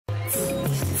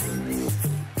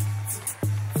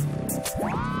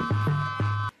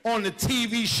on the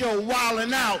TV show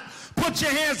Wildin' Out. Put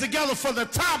your hands together for the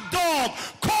top dog,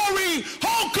 Corey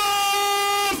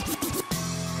Holcomb!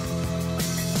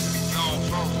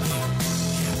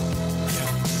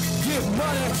 Get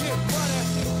money,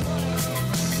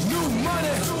 new money.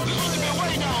 This is what you've been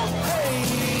waiting on.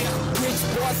 Hey, rich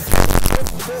boy,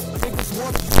 biggest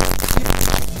one.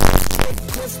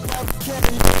 Just pop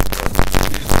cannon.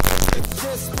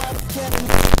 Just pop cannon.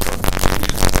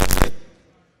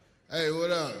 Hey,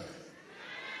 what up?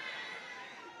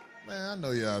 Man, I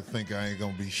know y'all think I ain't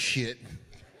gonna be shit.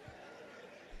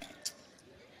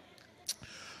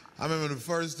 I remember the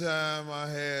first time I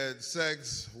had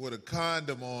sex with a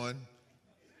condom on.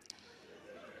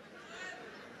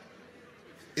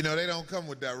 You know, they don't come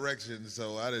with directions,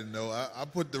 so I didn't know. I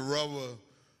put the rubber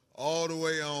all the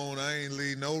way on. I ain't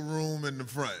leave no room in the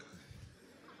front.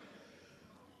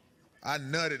 I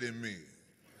nutted in me.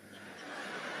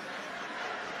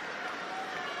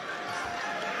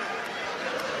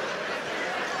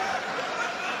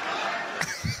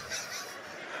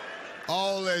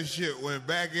 All that shit went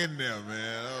back in there,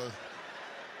 man.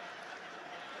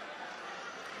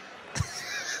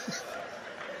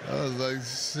 I was like,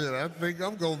 shit, I think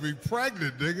I'm gonna be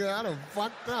pregnant, nigga. I done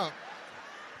fucked up.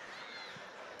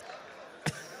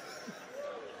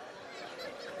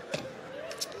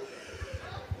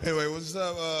 Anyway, what's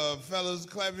up, fellas?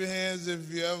 Clap your hands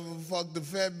if you ever fucked a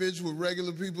fat bitch with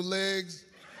regular people legs.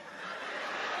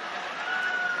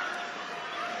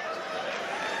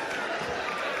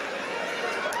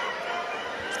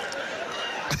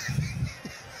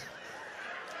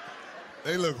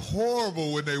 They look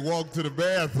horrible when they walk to the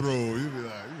bathroom. You be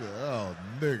like, oh,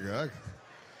 nigga,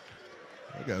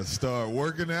 I gotta start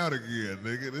working out again,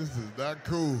 nigga. This is not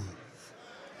cool.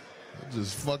 I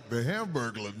just fucked the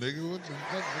Hamburglar, nigga. What the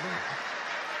fuck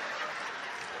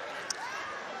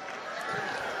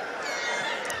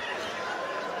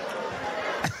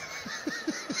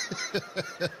is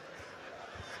that?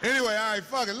 Anyway, all right,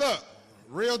 fuck it. Look,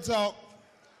 real talk.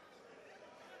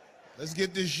 Let's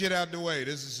get this shit out the way.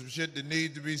 This is some shit that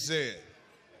needs to be said.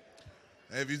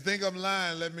 And if you think I'm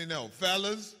lying, let me know.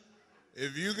 Fellas,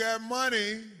 if you got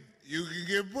money, you can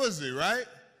get pussy, right?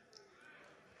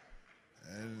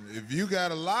 And if you got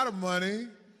a lot of money,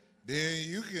 then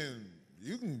you can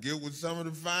get with some of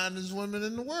the finest women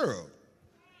in the world.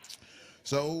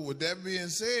 So with that being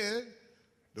said,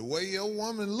 the way your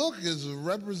woman look is a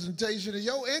representation of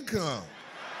your income.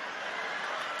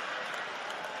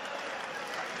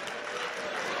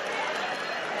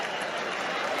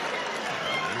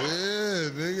 Yeah,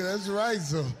 nigga, that's right.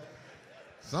 So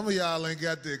some of y'all ain't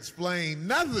got to explain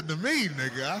nothing to me,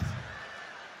 nigga.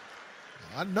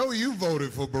 I know you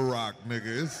voted for Barack,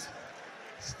 nigga. It's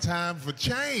time for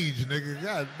change, nigga.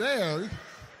 God damn. You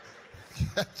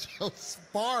got your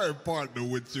sparring partner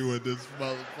with you in this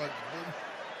motherfucker.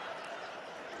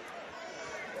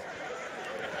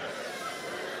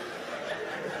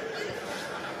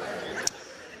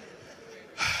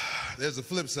 There's a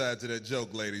flip side to that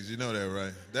joke, ladies. You know that,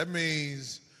 right? That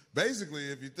means,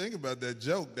 basically, if you think about that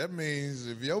joke, that means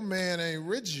if your man ain't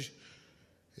rich,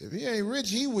 if he ain't rich,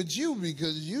 he with you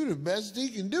because you the best he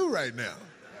can do right now.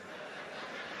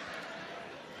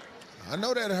 I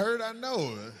know that hurt, I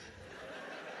know.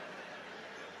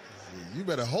 You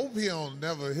better hope he don't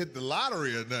never hit the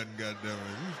lottery or nothing,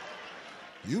 goddammit.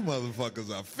 You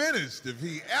motherfuckers are finished if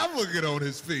he ever get on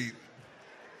his feet.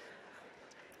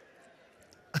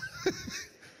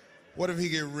 What if he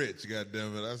get rich,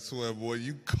 goddammit? I swear, boy,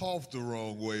 you cough the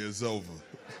wrong way, it's over.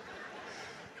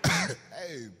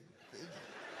 Hey,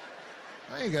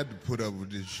 I ain't got to put up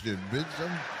with this shit, bitch.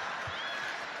 I'm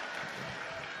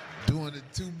doing it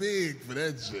too big for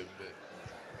that shit, bitch.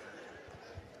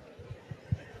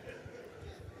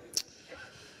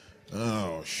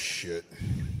 Oh, shit.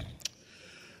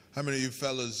 How many of you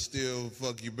fellas still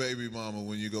fuck your baby mama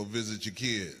when you go visit your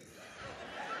kid?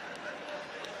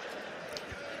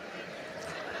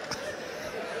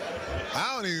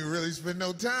 I don't even really spend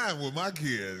no time with my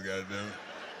kids, goddammit.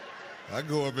 I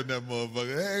go up in that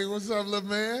motherfucker, hey, what's up, little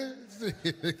man?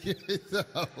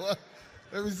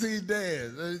 Let me see you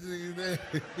dance. Let me see you dance.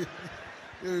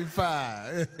 Give me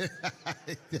 5.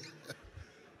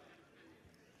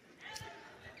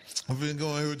 I've been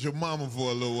going here with your mama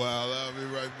for a little while. I'll be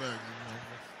right back.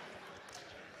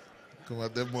 Come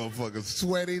out that motherfucker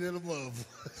sweaty to the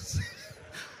motherfucker.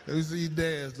 Let me see you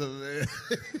dance, little man.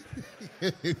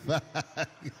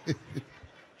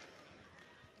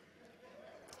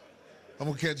 I'm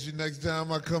gonna catch you next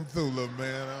time I come through, little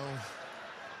man.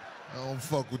 I don't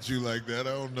fuck with you like that.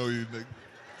 I don't know you, nigga.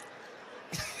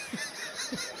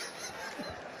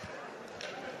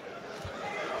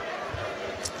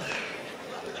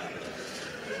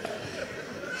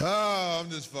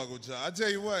 just fucking with y'all. I tell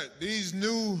you what, these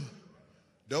new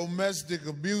domestic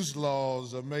abuse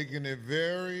laws are making it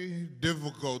very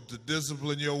difficult to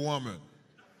discipline your woman.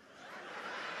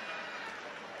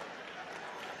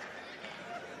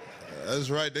 That's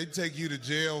right, they take you to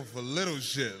jail for little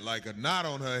shit, like a knot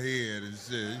on her head and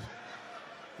shit.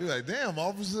 You're like, damn,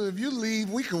 officer, if you leave,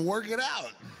 we can work it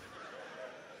out.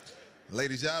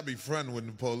 Ladies, y'all be fronting when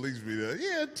the police be there.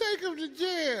 Yeah, take him to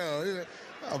jail.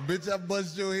 Oh, bitch, I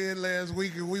busted your head last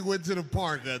week and we went to the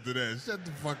park after that. Shut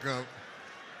the fuck up.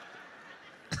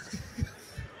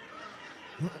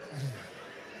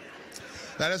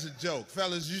 Now, that's a joke.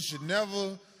 Fellas, you should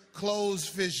never close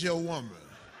fist your woman.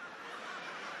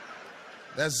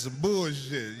 That's some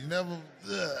bullshit. You never,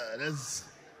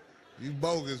 you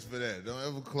bogus for that. Don't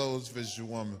ever close fist your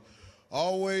woman.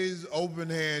 Always open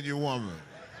hand your woman.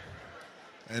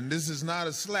 And this is not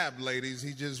a slap, ladies.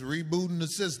 He just rebooting the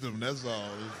system, that's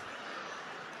all.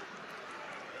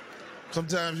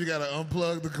 Sometimes you gotta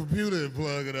unplug the computer and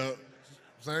plug it up.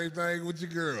 Same thing with your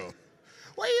girl.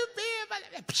 Where you been?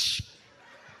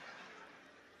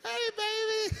 Hey,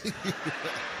 baby.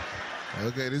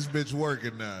 Okay, this bitch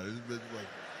working now. This bitch working.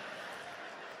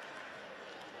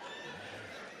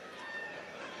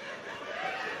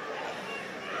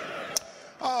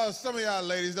 Oh, some of y'all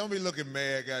ladies, don't be looking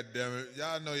mad, goddammit.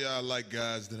 Y'all know y'all like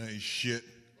guys that ain't shit.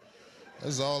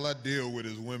 That's all I deal with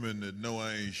is women that know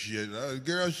I ain't shit.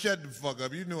 Girl, shut the fuck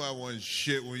up. You knew I wasn't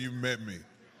shit when you met me.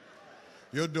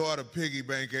 Your daughter piggy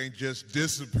bank ain't just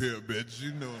disappear, bitch.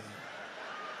 You know.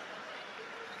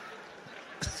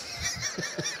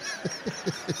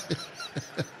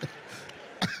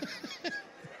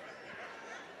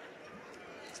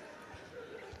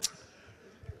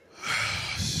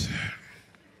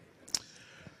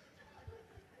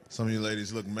 Some of you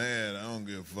ladies look mad. I don't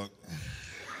give a fuck.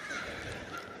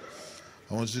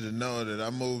 I want you to know that I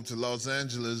moved to Los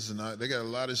Angeles and they got a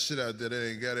lot of shit out there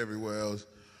they ain't got everywhere else.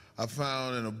 I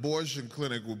found an abortion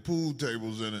clinic with pool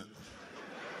tables in it.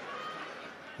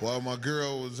 While my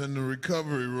girl was in the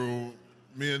recovery room,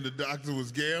 me and the doctor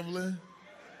was gambling.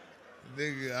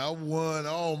 Nigga, I won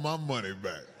all my money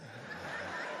back.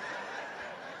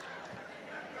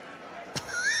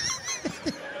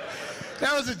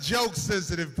 That was a joke,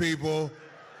 sensitive people.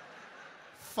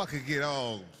 Fucking get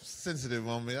all sensitive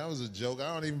on me. That was a joke.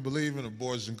 I don't even believe in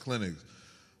abortion clinics.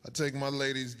 I take my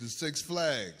ladies to Six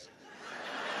Flags.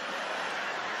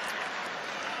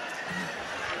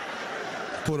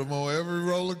 Put them on every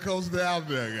roller coaster out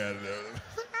there, goddamn.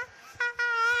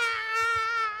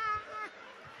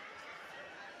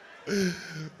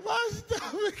 My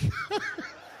stomach.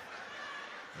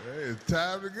 Hey, it's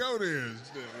time to go there.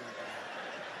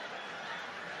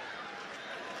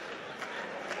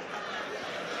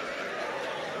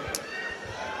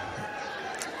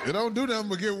 It don't do nothing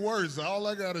but get worse. All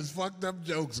I got is fucked up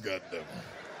jokes, goddamn.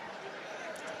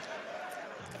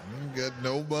 I ain't got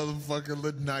no motherfucking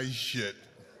little nice shit.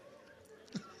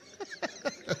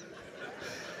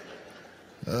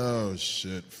 Oh,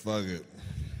 shit. Fuck it.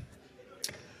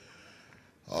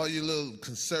 All you little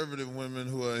conservative women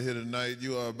who are here tonight,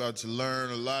 you are about to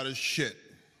learn a lot of shit.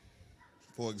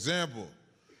 For example,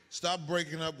 stop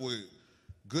breaking up with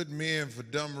good men for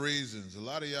dumb reasons. A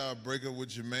lot of y'all break up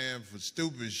with your man for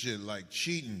stupid shit like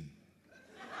cheating.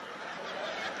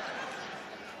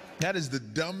 That is the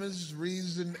dumbest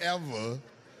reason ever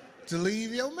to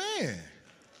leave your man.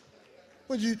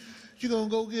 What, you gonna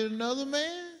go get another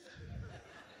man?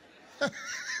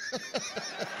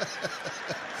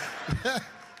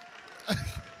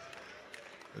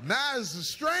 Now it's a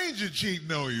stranger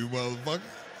cheating on you, motherfucker.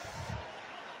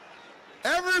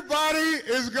 Everybody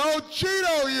is gonna cheat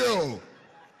on you.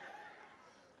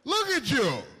 Look at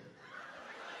you.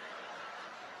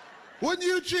 Wouldn't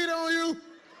you cheat on you?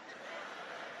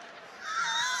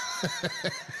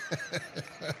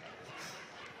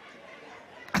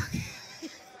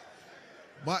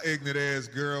 My ignorant ass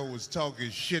girl was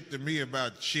talking shit to me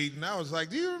about cheating. I was like,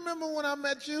 do you remember when I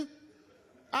met you?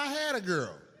 I had a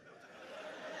girl.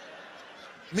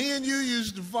 Me and you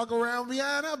used to fuck around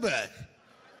behind her back.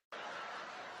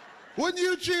 Wouldn't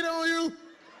you cheat on you?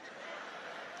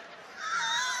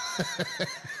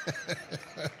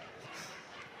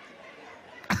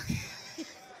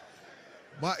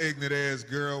 My ignorant ass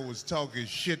girl was talking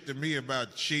shit to me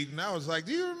about cheating. I was like,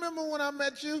 do you remember when I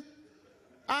met you?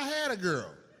 I had a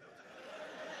girl.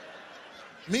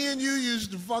 Me and you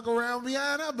used to fuck around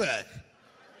behind her back.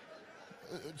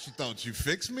 She thought you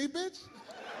fixed me, bitch?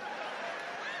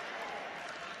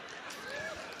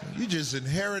 You just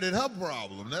inherited her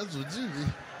problem. That's what you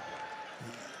did.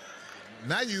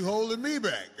 Now you holding me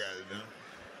back, goddamn.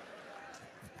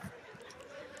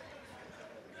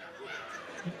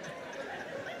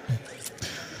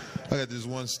 I got this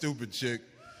one stupid chick.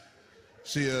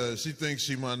 She thinks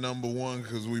she my number one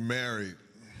because we married.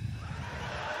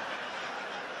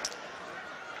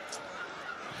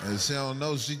 And she don't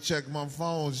know, she checked my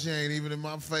phone, she ain't even in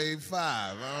my fave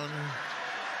 5.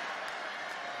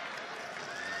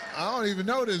 I don't even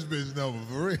know this bitch number,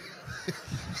 for real.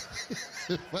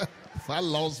 If I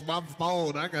lost my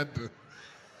phone, I got to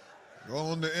go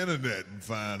on the internet and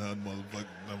find her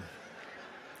motherfucking number.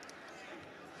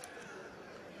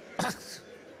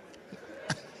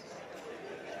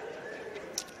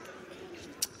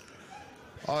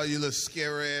 All you little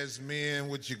scary-ass men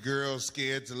with your girl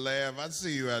scared to laugh, I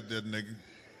see you out there, nigga.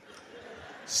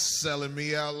 Selling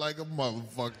me out like a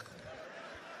motherfucker.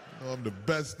 You know, I'm the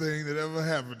best thing that ever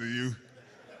happened to you.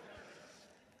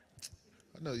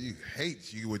 I know you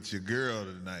hate you with your girl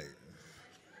tonight.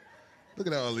 Look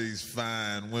at all these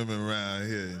fine women around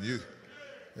here,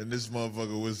 and this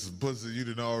motherfucker with some pussy you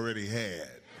done already had.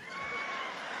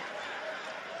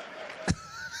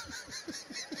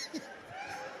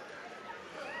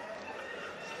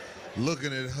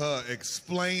 Looking at her,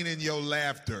 explaining your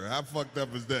laughter. How fucked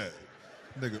up is that?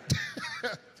 Nigga.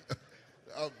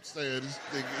 I'm saying this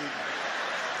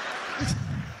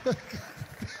nigga.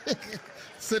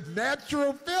 It's a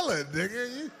natural feeling,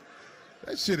 nigga.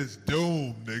 That shit is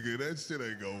doomed, nigga. That shit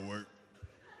ain't gonna work.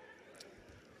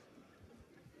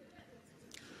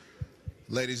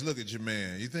 Ladies, look at your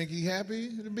man. You think he happy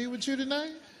to be with you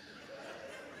tonight?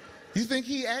 You think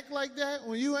he act like that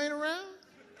when you ain't around?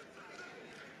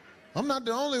 I'm not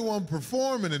the only one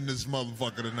performing in this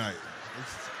motherfucker tonight.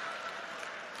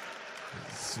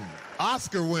 It's some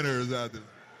Oscar winners out there.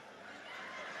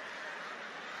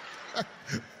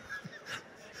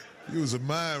 He was a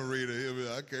mind reader. He'll be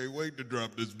like, I can't wait to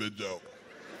drop this bitch off.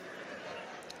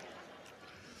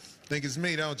 Think it's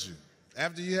me, don't you?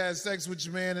 After you had sex with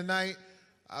your man tonight,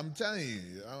 I'm telling you,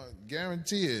 I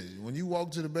guarantee it, when you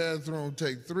walk to the bathroom,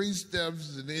 take 3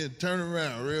 steps and then turn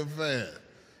around real fast.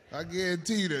 I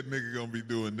guarantee you that nigga gonna be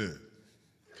doing this.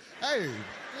 Hey,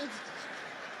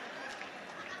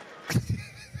 the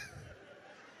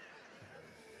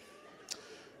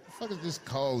fuck is this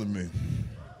calling me?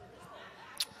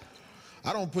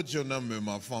 I don't put your number in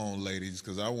my phone, ladies,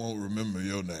 because I won't remember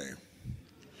your name.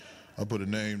 I put a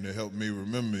name to help me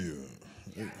remember you.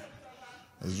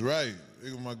 That's right.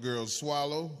 Look at my girl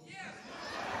Swallow. Yeah.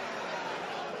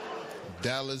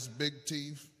 Dallas Big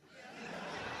Teeth.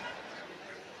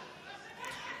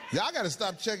 Y'all gotta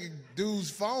stop checking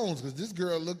dudes' phones, because this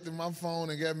girl looked at my phone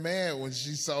and got mad when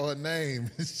she saw her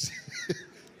name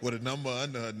with a number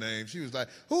under her name. She was like,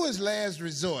 who is Last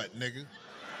Resort, nigga?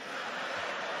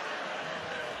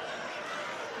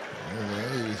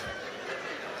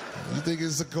 You think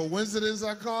it's a coincidence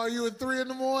I call you at 3 in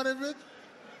the morning, bitch?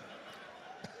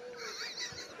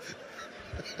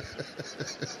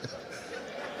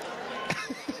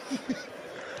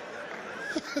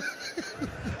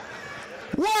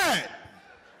 What?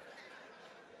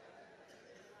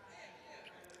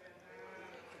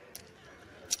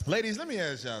 Ladies, let me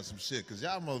ask y'all some shit, because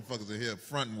y'all motherfuckers are here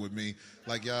fronting with me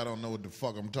like y'all don't know what the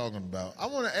fuck I'm talking about. I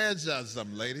want to ask y'all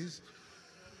something, ladies.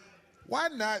 Why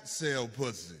not sell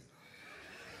pussy?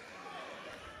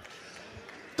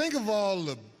 Think of all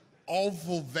the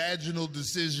awful vaginal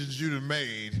decisions you done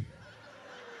made.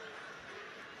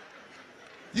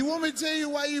 You want me to tell you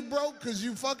why you broke? Because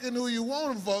you fucking who you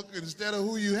want to fuck instead of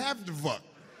who you have to fuck.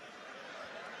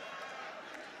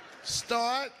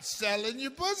 Start selling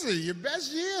your pussy. Your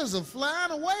best years are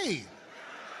flying away.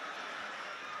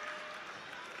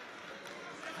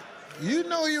 You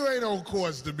know you ain't on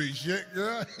course to be shit,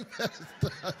 girl.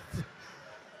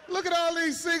 Look at all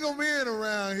these single men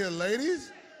around here,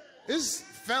 ladies. There's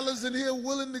fellas in here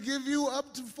willing to give you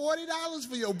up to $40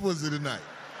 for your pussy tonight.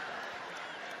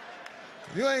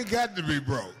 You ain't got to be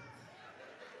broke.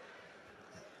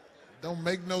 Don't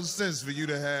make no sense for you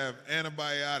to have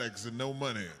antibiotics and no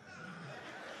money.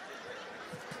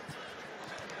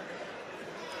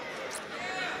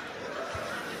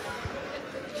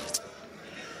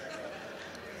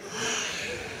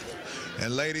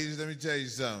 And ladies, let me tell you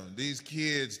something. These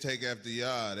kids take after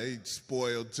y'all. They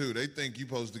spoiled too. They think you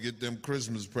supposed to get them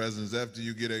Christmas presents after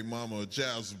you get a mama a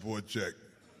child support check.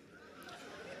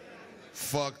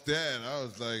 Fuck that. I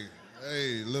was like,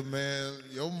 hey, little man,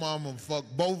 your mama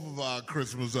fucked both of our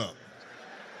Christmas up.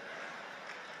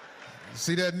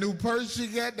 See that new purse she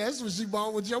got? That's what she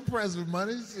bought with your present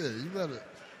money. Shit, you better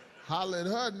holler at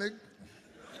her, nigga.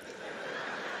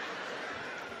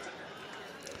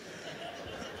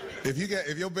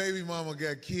 If your baby mama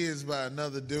got kids by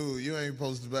another dude, you ain't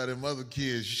supposed to buy them other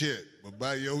kids shit, but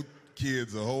buy your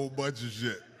kids a whole bunch of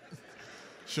shit.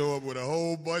 show up with a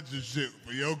whole bunch of shit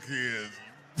for your kids.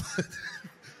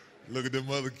 Look at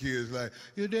them other kids like,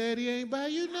 your daddy ain't buy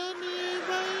you nothing, he ain't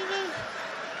buy you nothing.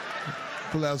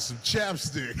 Pull out some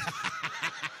chapstick.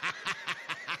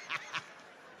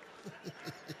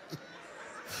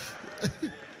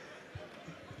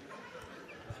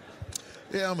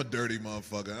 Yeah, I'm a dirty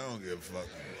motherfucker. I don't give a fuck.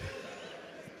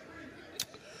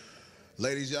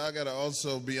 Ladies, y'all gotta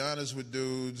also be honest with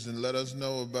dudes and let us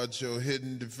know about your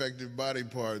hidden defective body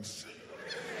parts.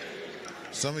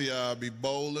 Some of y'all be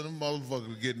bold and a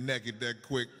motherfucker to get naked that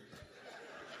quick,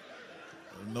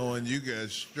 knowing you got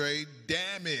straight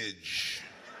damage.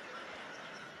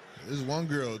 This one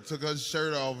girl took her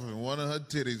shirt off and one of her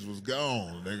titties was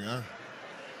gone, nigga.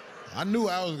 I knew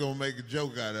I was gonna make a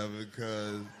joke out of it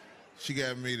because she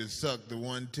got me to suck the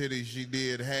one titty she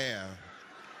did have.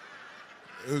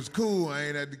 It was cool. I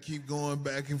ain't had to keep going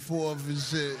back and forth and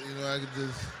shit. You know, I could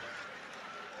just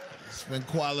spend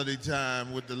quality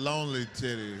time with the lonely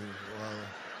titty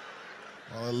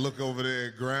while I look over there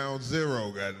at ground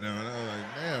zero, goddamn it. I was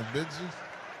like, damn, bitches.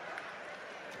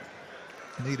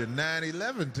 Need a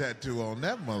 9/11 tattoo on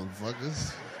that motherfucker.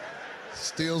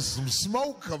 Still some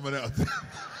smoke coming out there.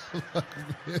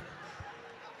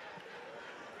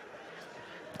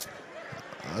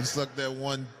 I sucked that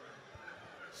one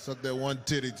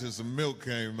titty till some milk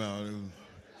came out.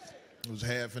 It was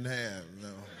half and half. You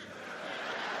know.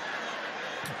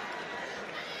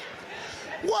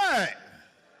 What?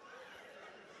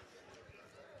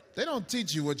 They don't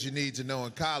teach you what you need to know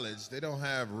in college. They don't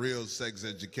have real sex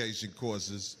education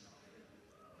courses.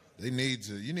 You need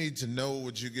to know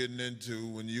what you're getting into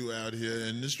when you out here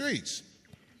in the streets.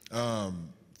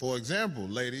 For example,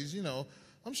 ladies, you know,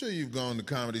 I'm sure you've gone to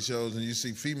comedy shows and you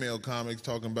see female comics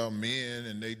talking about men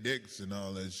and they dicks and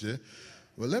all that shit.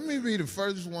 Well, let me be the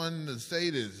first one to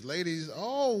say this. Ladies,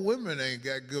 all women ain't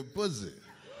got good pussy.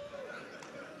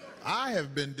 I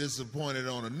have been disappointed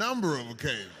on a number of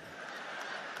occasions.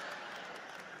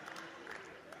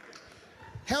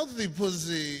 Healthy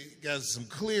pussy got some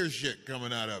clear shit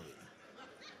coming out of it.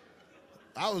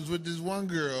 I was with this one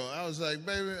girl. I was like,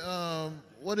 baby,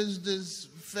 what is this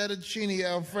fettuccine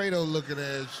Alfredo looking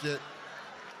ass shit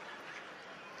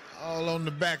all on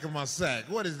the back of my sack?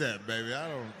 What is that, baby? I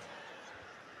don't...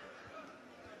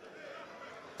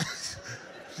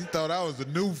 She thought I was a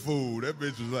new food. That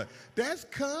bitch was like, that's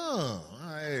cum.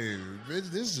 Hey,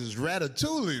 bitch, this is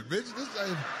ratatouille, bitch. This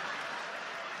ain't...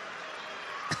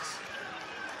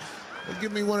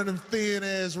 Give me one of them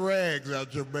thin-ass rags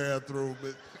out your bathroom,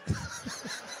 bitch.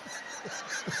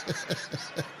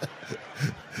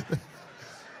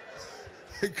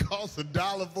 It costs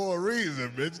 $1 for a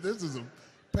reason, bitch. This is a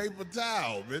paper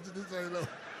towel, bitch. This ain't no...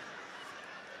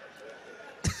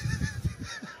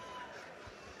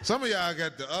 Some of y'all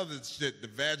got the other shit, the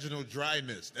vaginal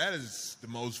dryness. That is the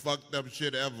most fucked up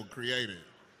shit ever created.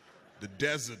 The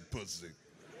desert pussy.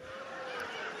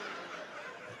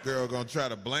 Girl gonna try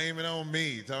to blame it on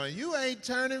me, telling you ain't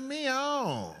turning me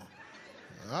on.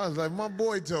 I was like, my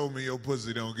boy told me your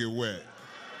pussy don't get wet.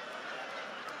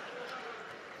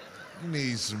 You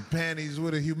need some panties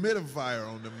with a humidifier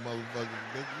on them motherfuckers,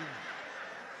 bitch.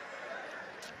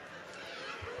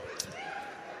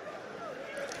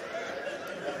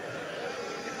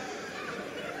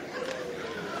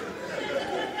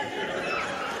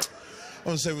 I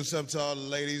want to say what's up to all the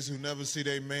ladies who never see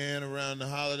their man around the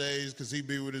holidays because he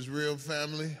be with his real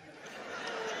family.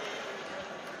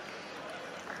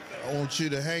 I want you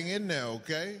to hang in there,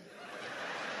 okay?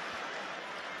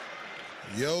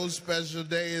 Your special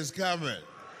day is coming.